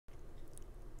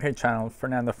Hey channel,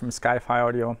 Fernando from SkyFi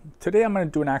Audio. Today I'm going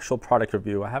to do an actual product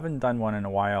review. I haven't done one in a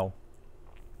while.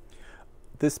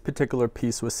 This particular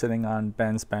piece was sitting on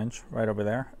Ben's bench right over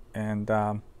there, and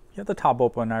he had the top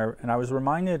open, and I was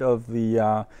reminded of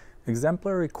the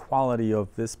exemplary quality of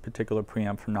this particular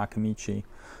preamp from Nakamichi.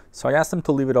 So I asked him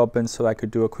to leave it open so I could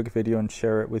do a quick video and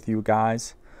share it with you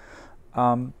guys.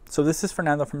 So this is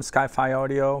Fernando from SkyFi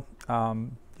Audio.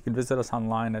 You can visit us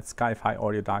online at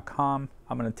skyfiaudio.com.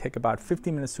 I'm going to take about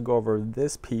 15 minutes to go over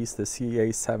this piece, the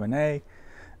CA7A,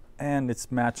 and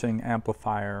its matching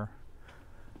amplifier,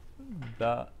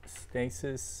 the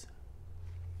Stasis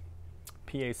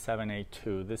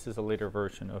PA7A2. This is a later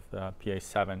version of the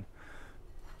PA7.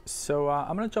 So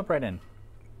I'm going to jump right in.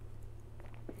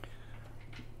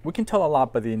 We can tell a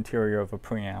lot by the interior of a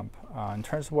preamp in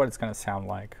terms of what it's going to sound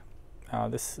like.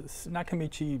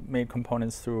 Nakamichi made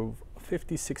components through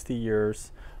 50, 60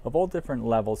 years of all different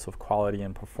levels of quality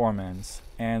and performance,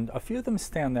 and a few of them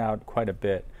stand out quite a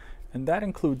bit, and that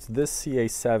includes this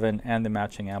CA7 and the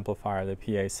matching amplifier, the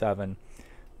PA7.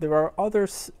 There are other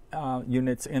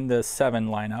units in the 7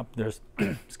 lineup. There's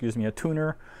excuse me, a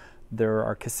tuner, there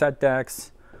are cassette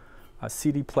decks,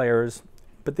 CD players,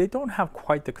 but they don't have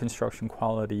quite the construction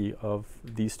quality of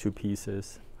these two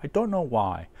pieces. I don't know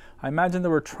why. I imagine they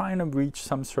were trying to reach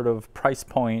some sort of price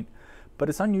point, but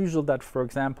it's unusual that, for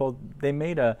example, they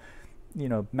made a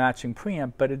matching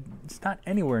preamp, but it's not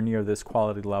anywhere near this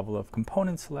quality level of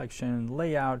component selection,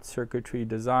 layout, circuitry,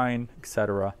 design,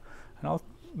 etc. And I'll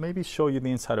maybe show you the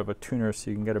inside of a tuner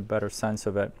so you can get a better sense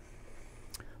of it.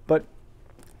 But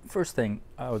first thing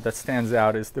that stands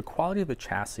out is the quality of the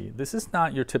chassis. This is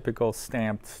not your typical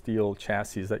stamped steel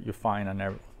chassis that you find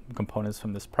on components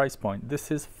from this price point.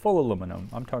 This is full aluminum.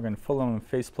 I'm talking full aluminum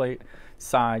faceplate,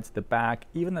 sides, the back,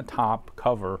 even the top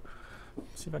cover.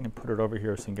 Let's see if I can put it over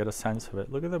here so you can get a sense of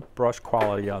it. Look at the brush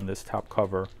quality on this top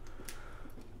cover.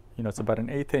 It's about an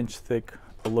 1/8 inch thick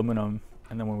aluminum,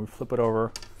 and then when we flip it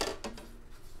over,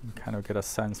 you kind of get a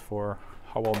sense for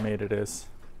how well made it is.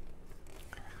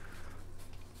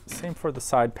 Same for the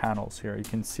side panels here. You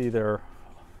can see they're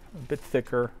a bit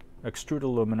thicker, extruded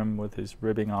aluminum with his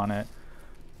ribbing on it.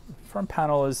 Front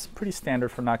panel is pretty standard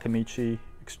for Nakamichi,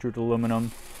 extruded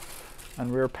aluminum,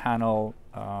 and rear panel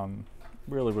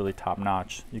really top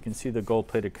notch. You can see the gold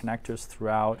plated connectors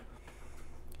throughout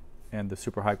and the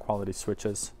super high quality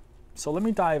switches. So let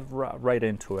me dive right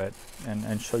into it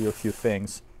and show you a few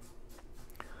things.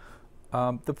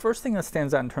 The first thing that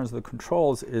stands out in terms of the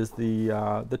controls is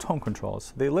the tone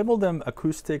controls. They label them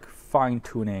acoustic fine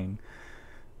tuning.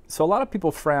 So a lot of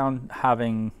people frown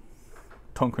having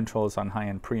tone controls on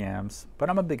high-end preamps, but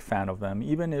I'm a big fan of them,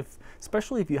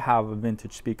 especially if you have a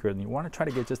vintage speaker and you want to try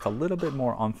to get just a little bit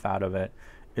more oomph out of it.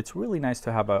 It's really nice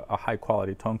to have a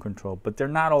high-quality tone control, but they're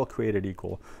not all created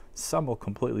equal. Some will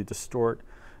completely distort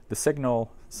the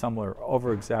signal, some are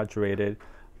over-exaggerated.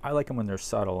 I like them when they're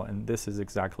subtle, and this is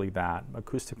exactly that.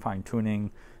 Acoustic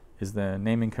fine-tuning is the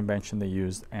naming convention they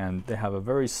use, and they have a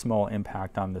very small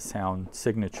impact on the sound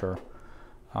signature.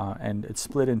 And it's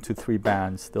split into 3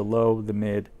 bands, the low, the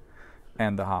mid,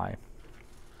 and the high.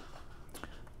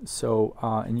 So,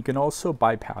 and you can also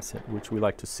bypass it, which we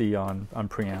like to see on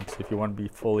preamps if you want to be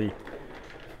fully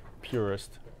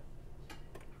purist.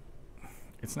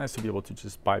 It's nice to be able to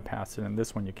just bypass it, and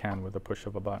this one you can with a push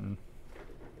of a button.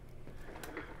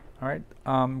 All right,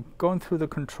 going through the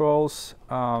controls,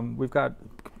 we've got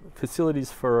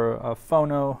facilities for a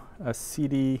phono, a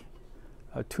CD,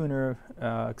 a tuner,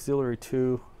 auxiliary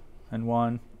 2 and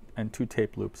 1, and 2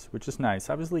 tape loops, which is nice.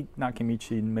 Obviously,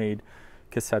 Nakamichi made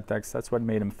cassette decks. That's what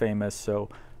made him famous. So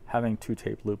having 2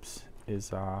 tape loops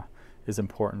is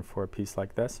important for a piece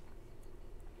like this.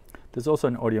 There's also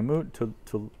an audio mute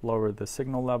to lower the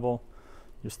signal level.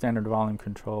 Your standard volume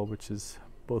control, which is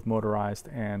both motorized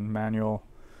and manual,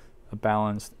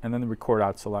 balanced, and then the record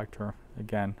out selector,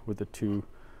 again with the 2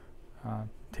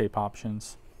 tape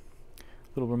options.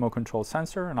 Little remote control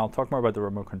sensor, and I'll talk more about the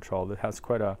remote control. It has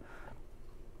quite a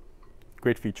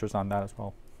great features on that as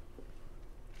well.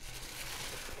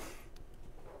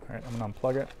 All right, I'm going to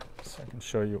unplug it so I can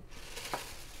show you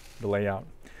the layout.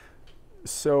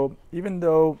 So even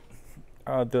though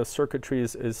the circuitry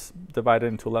is divided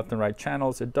into left and right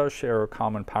channels, it does share a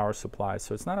common power supply.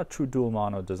 So it's not a true dual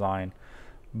mono design,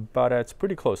 but it's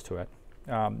pretty close to it.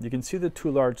 You can see the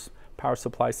 2 large power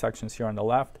supply sections here on the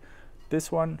left. This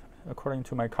one, according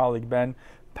to my colleague Ben,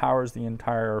 powers the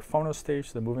entire phono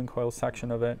stage, the moving coil section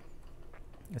of it.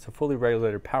 It's a fully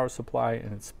regulated power supply,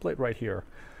 and it's split right here.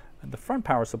 And the front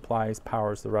power supply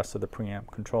powers the rest of the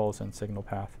preamp controls and signal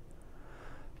path.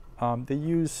 They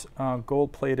use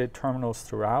gold-plated terminals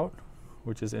throughout,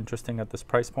 which is interesting at this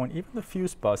price point. Even the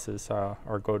fuse buses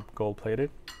are gold plated.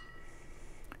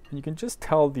 And you can just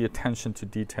tell the attention to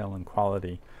detail and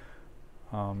quality.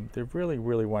 They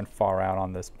really went far out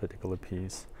on this particular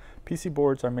piece. PC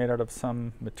boards are made out of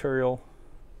some material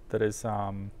that is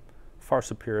far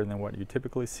superior than what you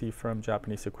typically see from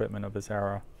Japanese equipment of this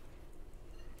era.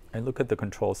 And look at the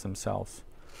controls themselves.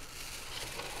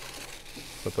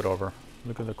 Flip it over.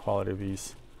 Look at the quality of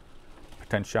these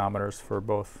potentiometers for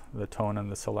both the tone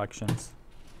and the selections.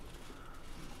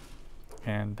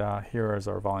 And here is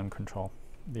our volume control.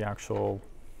 The actual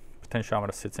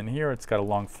potentiometer sits in here. It's got a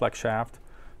long flex shaft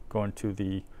going to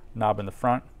the knob in the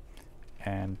front.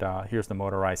 And here's the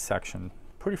motorized section,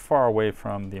 pretty far away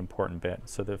from the important bit.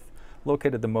 So they've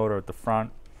located the motor at the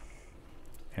front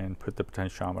and put the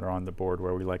potentiometer on the board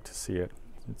where we like to see it.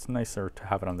 It's nicer to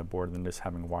have it on the board than just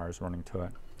having wires running to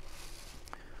it.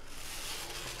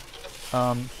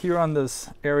 Here on this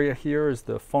area here is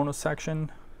the phono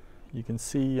section. You can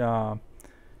see all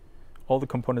the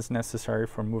components necessary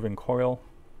for moving coil.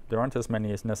 There aren't as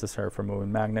many as necessary for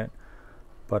moving magnet,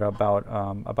 but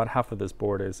about half of this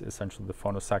board is essentially the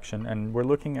phono section. And we're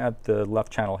looking at the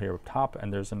left channel here up top,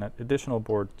 and there's an additional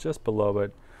board just below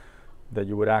it that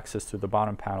you would access through the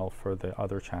bottom panel for the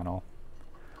other channel.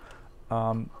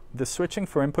 The switching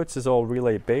for inputs is all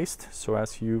relay based, so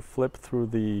as you flip through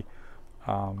the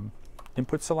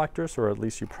input selectors, or at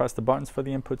least you press the buttons for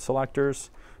the input selectors,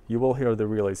 you will hear the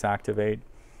relays activate.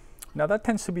 Now that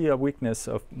tends to be a weakness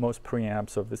of most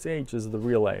preamps of this age, is the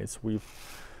relays. We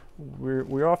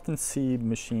often see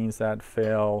machines that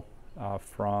fail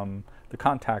from the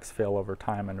contacts fail over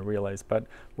time and the relays, but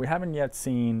we haven't yet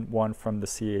seen one from the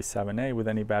CA7A with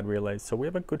any bad relays, so we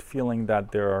have a good feeling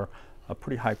that they're a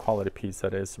pretty high quality piece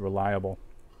that is reliable.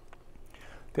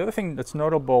 The other thing that's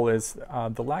notable is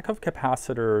the lack of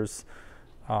capacitors,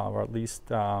 or at least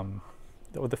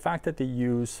the fact that they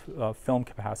use film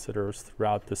capacitors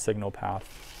throughout the signal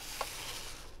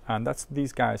path. And that's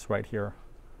these guys right here.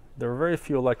 There are very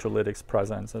few electrolytics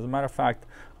present. As a matter of fact,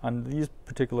 on these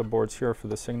particular boards here for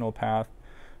the signal path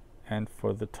and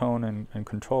for the tone and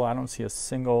control, I don't see a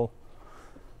single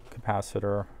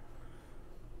capacitor.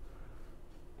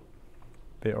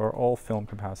 They are all film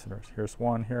capacitors. Here's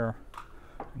one here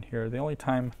and here. The only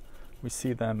time we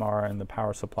see them are in the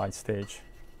power supply stage,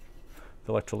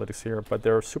 the electrolytics here, but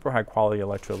they're super high quality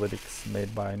electrolytics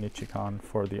made by Nichicon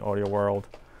for the audio world.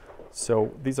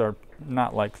 So these are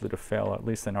not likely to fail, at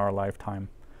least in our lifetime.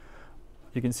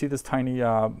 You can see this tiny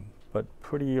but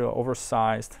pretty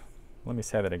oversized, let me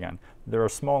say that again. They're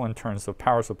small in terms of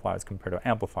power supplies compared to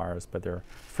amplifiers, but they're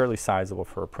fairly sizable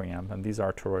for a preamp, and these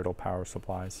are toroidal power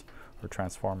supplies or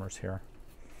transformers here.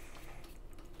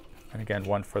 And again,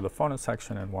 one for the phono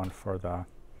section and one for the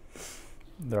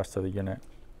rest of the unit.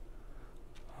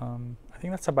 I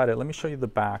think that's about it. Let me show you the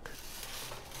back.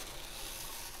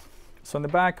 So in the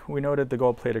back, we noted the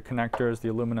gold-plated connectors, the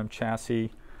aluminum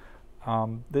chassis.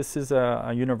 This is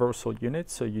a universal unit,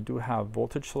 so you do have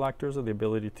voltage selectors or the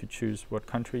ability to choose what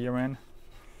country you're in.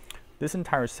 This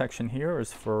entire section here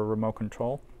is for remote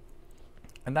control,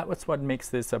 and that's what makes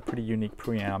this a pretty unique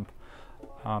preamp.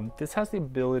 This has the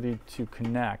ability to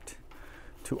connect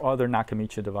to other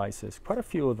Nakamichi devices, quite a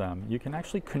few of them. You can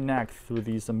actually connect through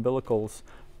these umbilicals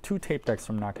to tape decks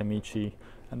from Nakamichi,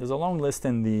 and there's a long list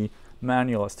in the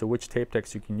manual as to which tape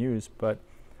decks you can use, but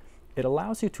it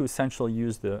allows you to essentially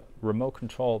use the remote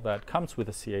control that comes with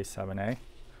a CA7A,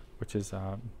 which is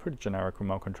a pretty generic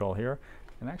remote control here,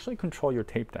 and actually control your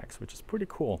tape decks, which is pretty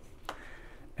cool.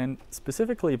 And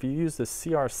specifically, if you use the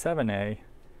CR7A,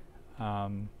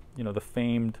 you know, the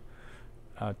famed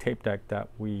tape deck that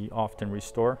we often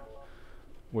restore,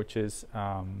 which is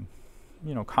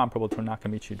you know, comparable to a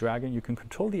Nakamichi Dragon, you can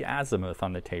control the azimuth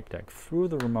on the tape deck through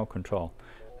the remote control,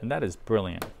 and that is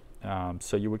brilliant.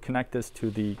 So you would connect this to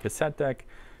the cassette deck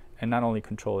and not only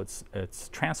control its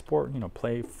transport, you know,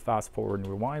 play, fast forward, and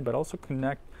rewind, but also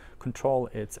control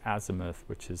its azimuth,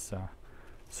 which is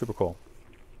super cool.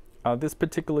 This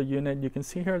particular unit, you can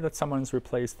see here that someone's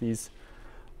replaced these,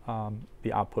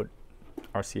 the output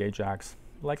RCA jacks.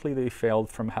 Likely they failed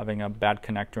from having a bad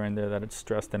connector in there that had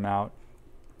stressed them out.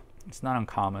 It's not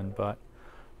uncommon, but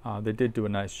they did do a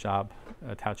nice job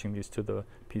attaching these to the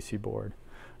PC board.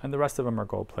 And the rest of them are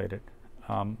gold plated.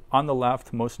 On the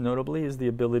left, most notably, is the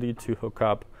ability to hook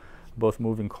up both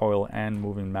moving coil and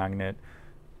moving magnet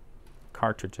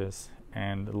cartridges.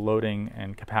 And the loading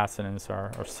and capacitance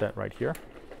are set right here.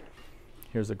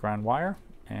 Here's a ground wire.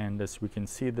 And as we can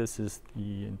see, this is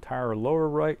the entire lower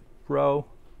right row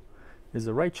is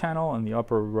the right channel, and the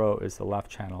upper row is the left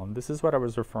channel. And this is what I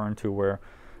was referring to, where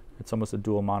it's almost a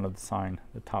dual mono design.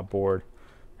 The top board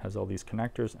Has all these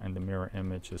connectors, and the mirror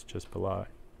image is just below it.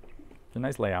 It's a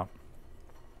nice layout.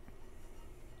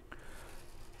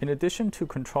 In addition to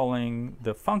controlling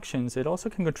the functions, it also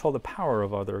can control the power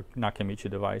of other Nakamichi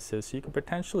devices. So you could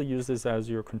potentially use this as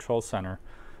your control center.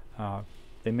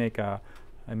 They make I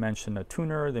mentioned a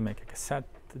tuner, they make a cassette,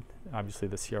 obviously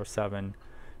the CR7,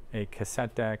 a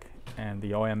cassette deck, and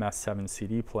the OMS7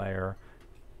 CD player,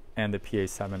 and the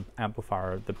PA7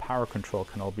 amplifier. The power control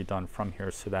can all be done from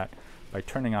here, so that by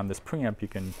turning on this preamp, you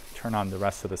can turn on the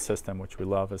rest of the system, which we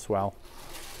love as well.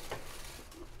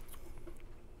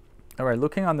 All right,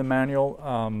 looking on the manual,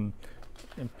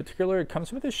 in particular, it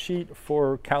comes with a sheet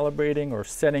for calibrating or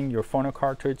setting your phono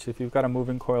cartridge. If you've got a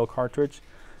moving coil cartridge,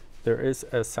 there is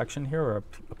a section here, or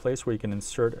a place where you can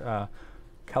insert a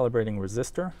calibrating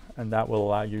resistor, and that will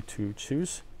allow you to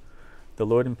choose the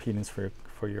load impedance for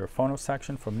your phono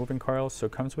section for moving coils. So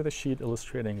it comes with a sheet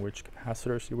illustrating which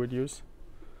capacitors you would use.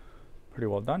 Pretty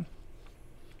well done.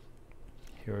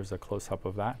 Here's a close-up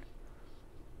of that.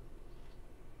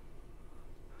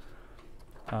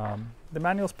 The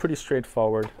manual is pretty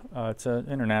straightforward. It's an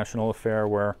international affair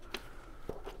where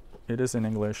it is in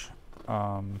English,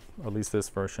 at least this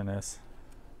version is,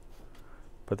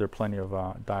 but there are plenty of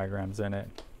diagrams in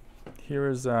it. Here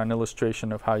is an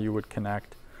illustration of how you would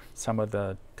connect some of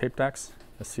the tape decks,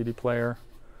 a CD player,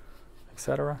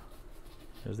 etc.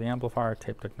 Here's the amplifier,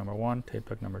 tape deck number 1, tape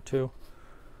deck number 2.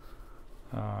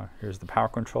 Here's the power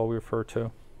control we refer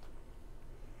to.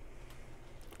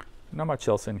 Not much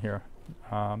else in here.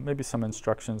 Maybe some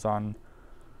instructions on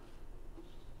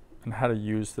how to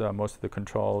use most of the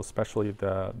controls, especially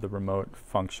the remote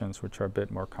functions, which are a bit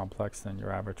more complex than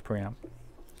your average preamp.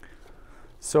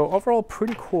 So overall,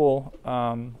 pretty cool,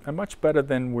 and much better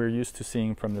than we're used to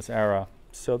seeing from this era.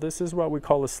 So this is what we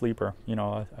call a sleeper, you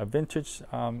know, a vintage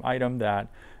item that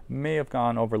may have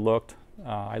gone overlooked.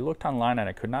 I looked online and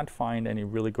I could not find any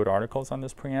really good articles on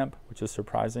this preamp, which is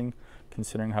surprising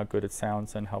considering how good it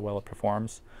sounds and how well it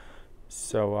performs.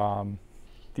 So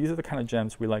these are the kind of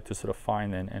gems we like to sort of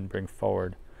find and bring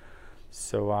forward.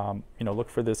 So you know, look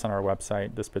for this on our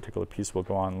website. This particular piece will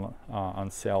go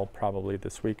on sale probably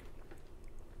this week.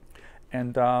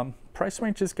 And price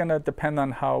range is going to depend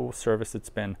on how serviced it's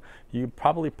been. You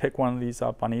probably pick one of these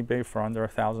up on eBay for under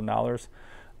 $1,000.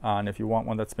 And if you want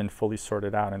one that's been fully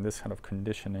sorted out and this kind of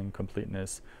conditioning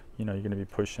completeness, you know, you're going to be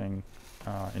pushing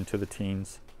into the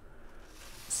teens.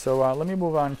 So let me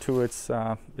move on to its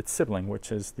sibling,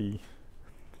 which is the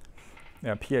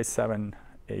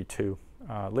PA7A2.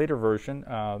 Later version,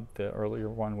 the earlier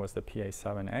one was the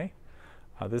PA7A.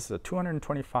 This is a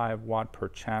 225 watt per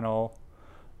channel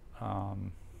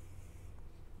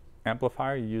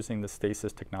amplifier using the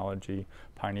stasis technology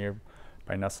pioneered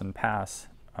by Nelson Pass.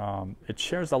 It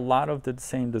shares a lot of the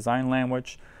same design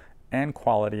language and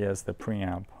quality as the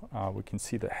preamp. We can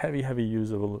see the heavy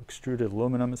use of extruded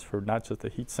aluminums for not just the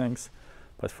heat sinks,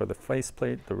 but for the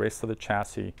faceplate, the rest of the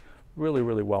chassis. Really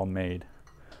well made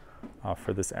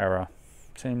for this era.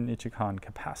 Same Nichicon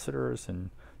capacitors and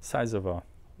size of a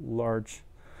large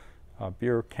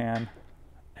beer can,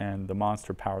 and the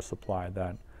monster power supply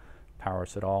that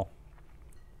powers it all.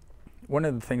 One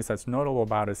of the things that's notable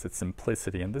about it is its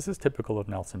simplicity, and this is typical of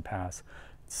Nelson Pass.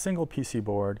 Single PC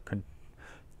board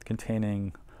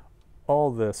containing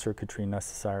all the circuitry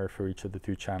necessary for each of the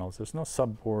 2 channels. There's no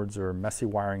subboards or messy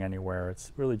wiring anywhere.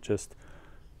 It's really just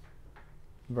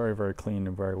very clean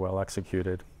and very well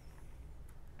executed.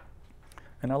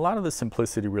 And a lot of the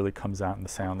simplicity really comes out in the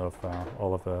sound of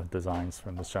all of the designs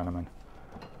from this gentleman.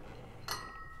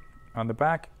 On the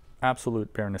back,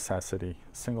 absolute bare necessity.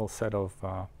 Single set of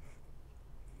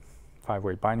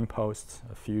 5-way binding posts,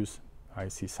 a fuse,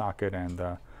 IC socket, and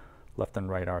left and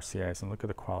right RCAs. And look at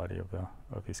the quality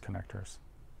of these connectors.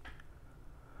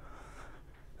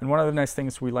 And one of the nice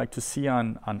things we like to see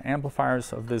on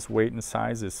amplifiers of this weight and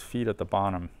size is feet at the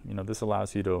bottom. You know, this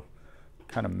allows you to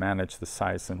kind of manage the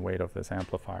size and weight of this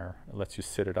amplifier. It lets you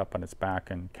sit it up on its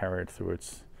back and carry it through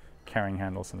its carrying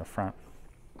handles in the front.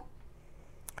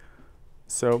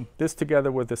 So this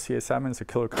together with the CA7 is a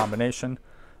killer combination.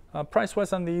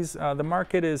 Price-wise on these, the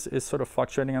market is sort of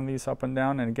fluctuating on these up and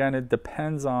down, and again, it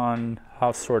depends on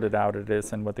how sorted out it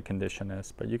is and what the condition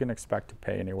is, but you can expect to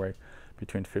pay anywhere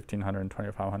between $1,500 and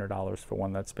 $2,500 for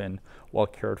one that's been well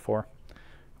cared for.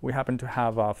 We happen to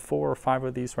have 4 or 5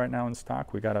 of these right now in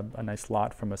stock. We got a nice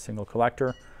lot from a single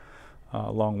collector,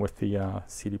 along with the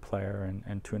CD player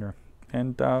and tuner.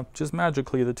 And just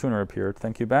magically, the tuner appeared.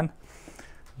 Thank you, Ben.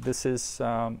 This is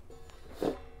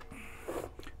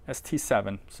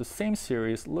ST7. So same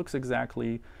series, looks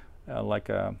exactly like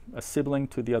a sibling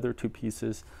to the other 2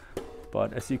 pieces,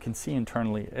 but as you can see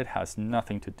internally, it has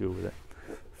nothing to do with it.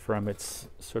 from its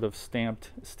sort of stamped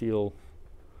steel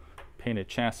painted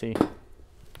chassis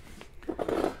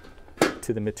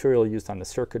to the material used on the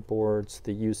circuit boards,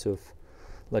 the use of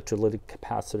electrolytic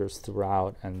capacitors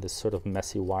throughout, and this sort of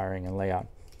messy wiring and layout.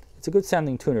 It's a good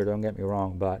sounding tuner, don't get me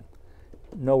wrong, but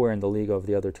nowhere in the league of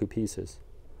the other two pieces,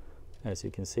 as you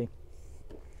can see.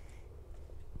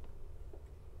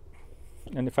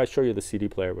 And if I show you the CD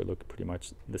player, it would look pretty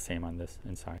much the same on this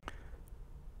inside.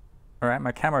 All right,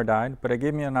 my camera died, but it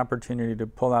gave me an opportunity to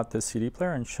pull out this CD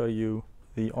player and show you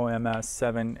the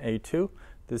OMS7A2.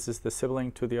 This is the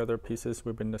sibling to the other pieces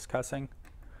we've been discussing.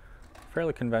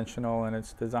 Fairly conventional in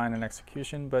its design and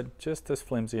execution, but just as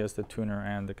flimsy as the tuner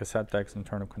and the cassette decks in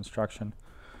terms of construction.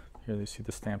 Here you see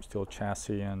the stamped steel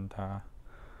chassis and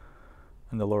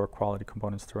the lower quality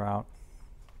components throughout.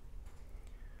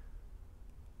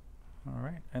 All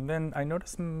right, and then I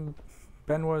noticed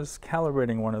Ben was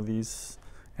calibrating one of these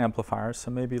amplifiers,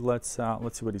 so maybe let's see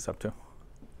what he's up to.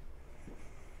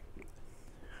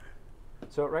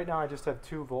 So right now I just have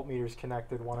 2 voltmeters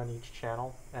connected, one on each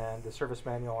channel, and the service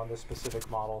manual on this specific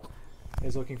model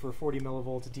is looking for 40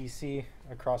 millivolts DC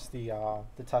across the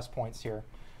test points here.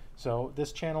 So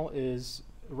this channel is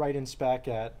right in spec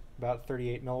at about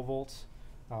 38 millivolts.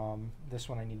 This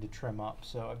one I need to trim up.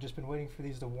 So I've just been waiting for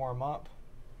these to warm up,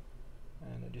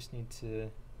 and I just need to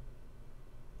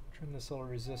trim this little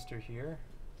resistor here,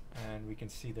 and we can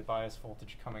see the bias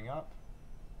voltage coming up.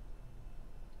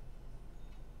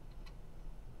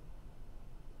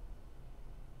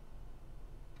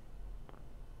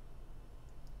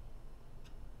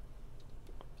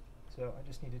 So I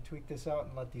just need to tweak this out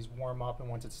and let these warm up, and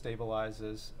once it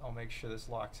stabilizes, I'll make sure this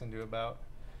locks into about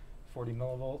 40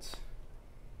 millivolts.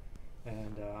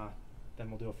 And then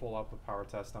we'll do a full output power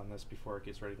test on this before it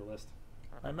gets ready to list.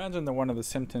 I imagine that one of the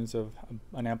symptoms of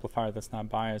an amplifier that's not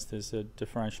biased is a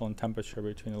differential in temperature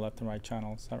between the left and right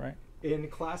channels. Is that right? In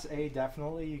Class A,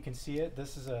 definitely, you can see it.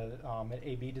 This is an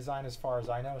AB design as far as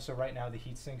I know. So right now the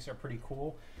heat sinks are pretty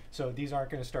cool. So these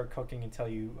aren't going to start cooking until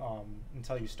you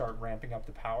start ramping up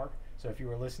the power. So if you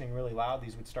were listening really loud,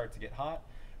 these would start to get hot.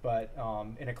 But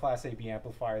in a Class AB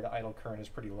amplifier, the idle current is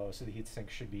pretty low, so the heat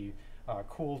sink should be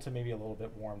cool to maybe a little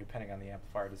bit warm, depending on the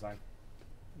amplifier design.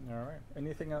 All right.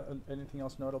 Anything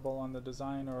else notable on the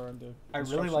design or the? I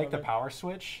really like the power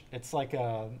switch. It's like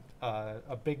a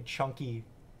big chunky,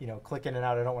 click in and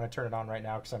out. I don't want to turn it on right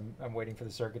now because I'm waiting for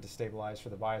the circuit to stabilize for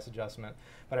the bias adjustment.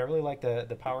 But I really like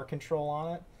the power control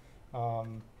on it,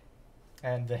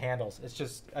 and the handles. It's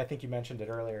just, I think you mentioned it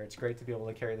earlier, it's great to be able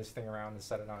to carry this thing around and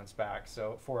set it on its back.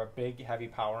 So for a big, heavy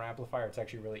power amplifier, it's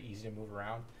actually really easy to move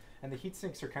around. And the heat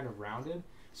sinks are kind of rounded,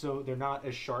 so they're not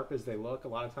as sharp as they look. A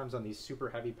lot of times on these super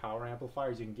heavy power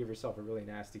amplifiers, you can give yourself a really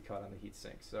nasty cut on the heat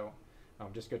sink. So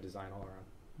just good design all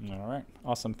around. All right.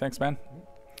 Awesome. Thanks, man.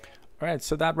 All right,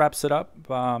 so that wraps it up.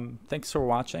 Thanks for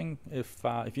watching. If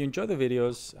you enjoy the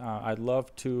videos, I'd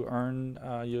love to earn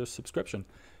your subscription.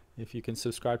 If you can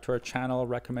subscribe to our channel,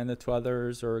 recommend it to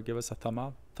others, or give us a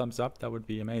thumbs up, that would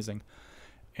be amazing.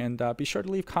 And be sure to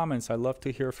leave comments. I'd love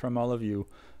to hear from all of you.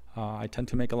 I tend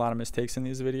to make a lot of mistakes in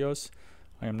these videos.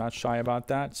 I am not shy about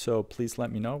that, so please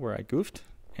let me know where I goofed,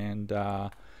 and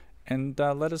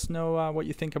let us know what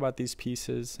you think about these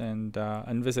pieces, and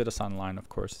visit us online, of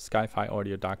course,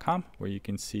 skyfiaudio.com, where you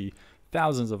can see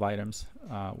thousands of items.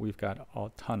 We've got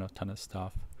a ton of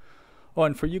stuff. Oh,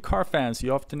 and for you car fans,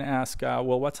 you often ask,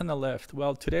 well, what's on the lift?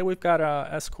 Well, today we've got a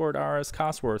Escort RS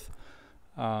Cosworth,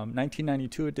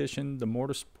 1992 edition, the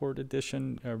Motorsport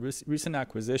edition, recent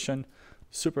acquisition.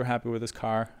 Super happy with this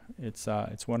car. It's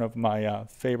one of my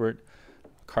favorite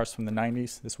cars from the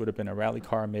 90s. This would have been a rally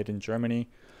car made in Germany.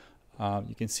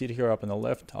 You can see it here up in the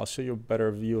lift. I'll show you a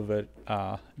better view of it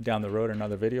down the road in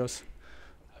other videos.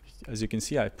 As you can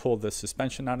see, I pulled the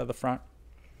suspension out of the front.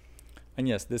 And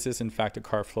yes, this is in fact a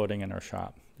car floating in our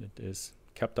shop. It is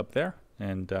kept up there,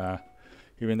 and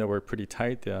even though we're pretty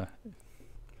tight,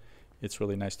 it's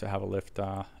really nice to have a lift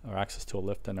or access to a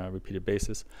lift on a repeated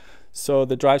basis. So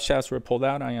the drive shafts were pulled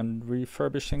out. I am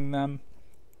refurbishing them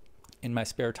in my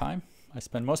spare time. I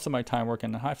spend most of my time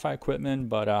working on hi-fi equipment,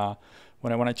 but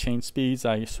when I want to change speeds,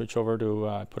 I switch over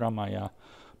to put on my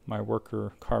my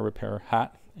worker car repair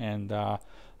hat, and I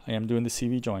am doing the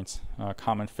CV joints.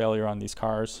 Common failure on these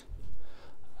cars.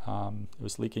 It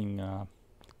was leaking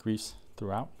grease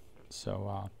throughout,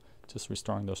 so just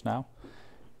restoring those now.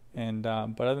 And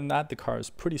but other than that, the car is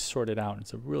pretty sorted out.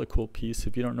 It's a really cool piece.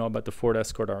 If you don't know about the Ford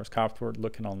Escort RS Cosworth,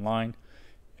 looking online,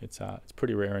 it's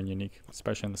pretty rare and unique,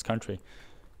 especially in this country.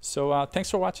 So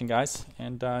thanks for watching, guys,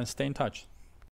 and stay in touch.